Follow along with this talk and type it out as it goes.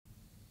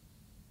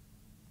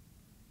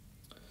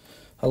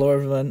Hello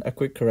everyone, a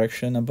quick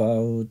correction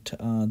about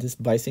this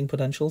biasing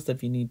potentials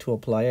that we need to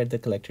apply at the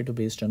collector to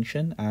base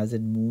junction as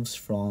it moves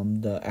from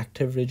the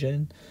active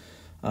region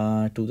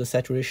to the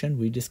saturation.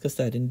 We discussed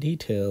that in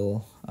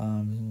detail.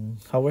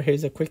 However,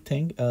 here's a quick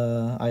thing.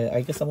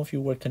 I guess some of you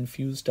were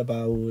confused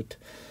about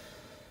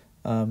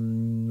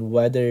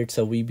whether it's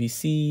a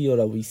VBC or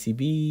a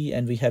VCB,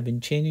 and we have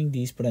been changing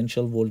these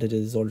potential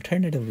voltages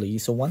alternatively.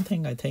 So one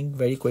thing, I think,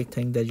 very quick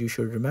thing that you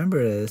should remember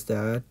is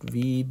that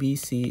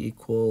VBC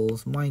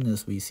equals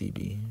minus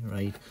VCB,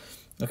 right?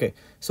 Okay,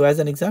 so as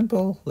an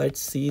example,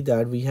 let's see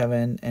that we have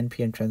an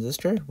NPN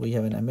transistor, we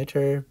have an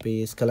emitter,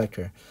 base,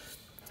 collector,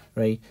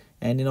 right?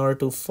 And in order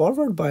to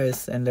forward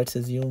bias, and let's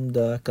assume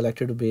the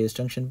collector to base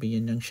junction,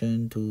 PN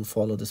junction, to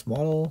follow this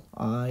model,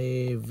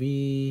 IV,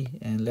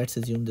 and let's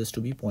assume this to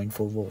be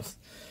 0.4 volts.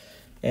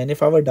 And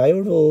if our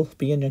diode will,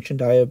 PN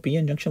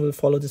junction will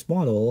follow this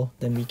model,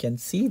 then we can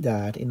see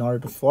that in order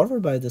to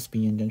forward bias this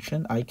PN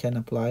junction, I can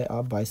apply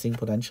a biasing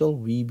potential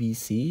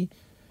VBC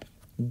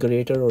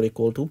greater or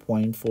equal to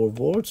 0.4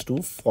 volts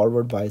to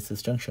forward bias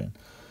this junction.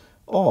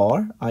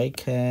 Or I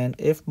can,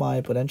 if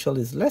my potential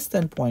is less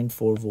than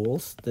 0.4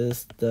 volts,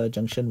 the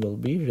junction will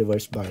be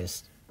reverse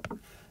biased.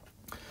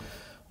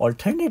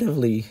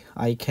 Alternatively,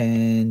 I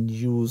can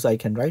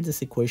write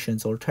this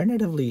equations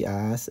alternatively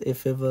as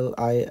if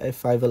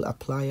I will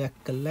apply a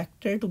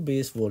collector to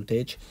base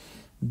voltage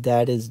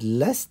that is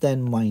less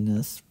than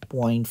minus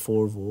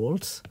 0.4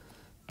 volts,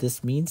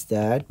 this means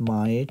that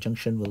my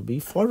junction will be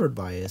forward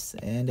biased.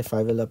 And if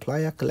I will apply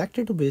a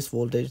collector to base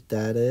voltage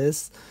that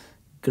is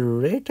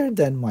greater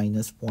than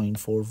minus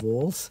 0.4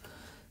 volts,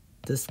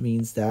 this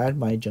means that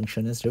my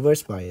junction is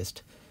reverse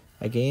biased.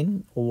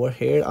 Again, over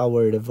here,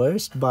 our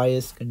reverse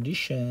bias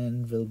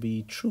condition will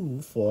be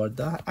true for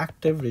the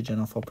active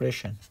region of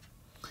operation,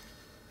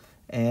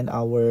 and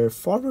our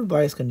forward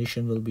bias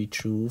condition will be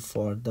true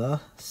for the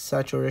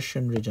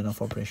saturation region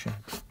of operation.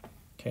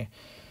 Okay.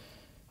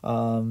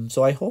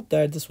 So I hope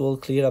that this will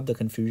clear up the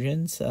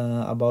confusions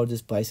about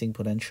this biasing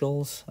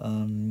potentials.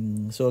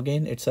 So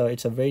again, it's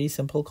a very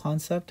simple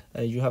concept.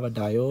 You have a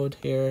diode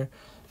here,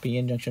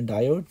 PN junction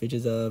diode,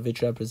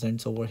 which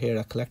represents over here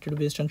a collector to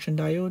base junction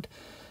diode.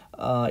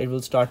 It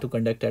will start to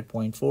conduct at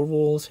 0.4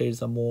 volts.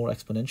 Here's a more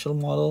exponential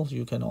model.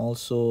 You can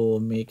also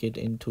make it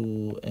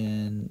into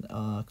an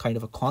kind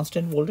of a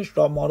constant voltage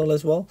drop model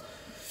as well.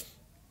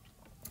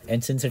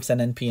 And since it's an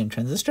NPN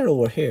transistor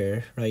over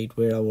here, right,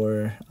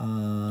 where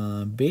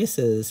our base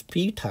is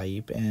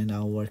P-type and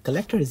our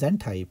collector is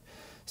N-type,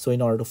 so in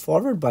order to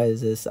forward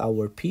bias this,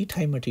 our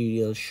P-type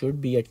material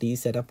should be at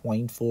least at a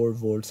 0.4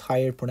 volts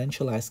higher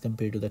potential as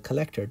compared to the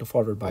collector to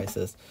forward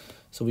biases.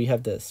 So we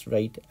have this,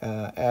 right?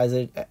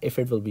 If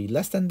it will be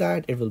less than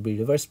that, it will be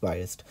reverse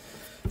biased.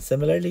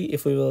 Similarly,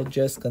 if we will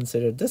just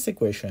consider this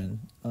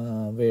equation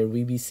where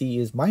VBC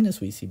is minus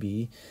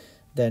VCB,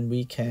 then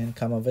we can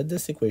come up with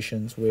this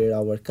equations where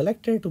our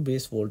collector to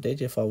base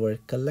voltage, if our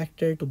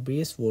collector to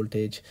base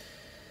voltage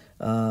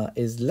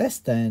is less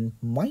than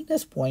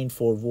minus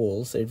 0.4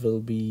 volts, it will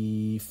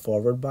be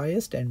forward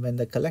biased, and when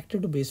the collector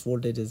to base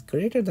voltage is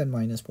greater than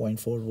minus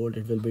 0.4 volt,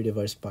 it will be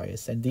reverse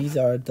biased. And these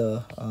are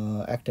the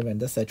active and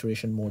the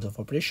saturation modes of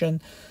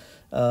operation.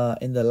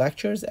 In the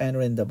lectures and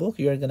in the book,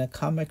 you are going to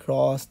come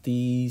across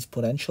these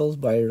potentials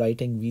by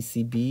writing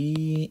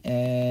VCB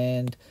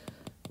and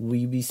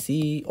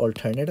VBC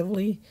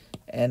alternatively.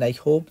 And I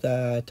hope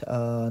that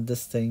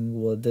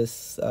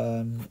this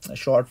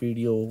short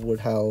video would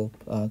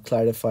help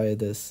clarify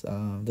this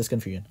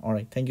confusion. All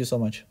right, thank you so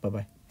much. Bye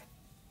bye.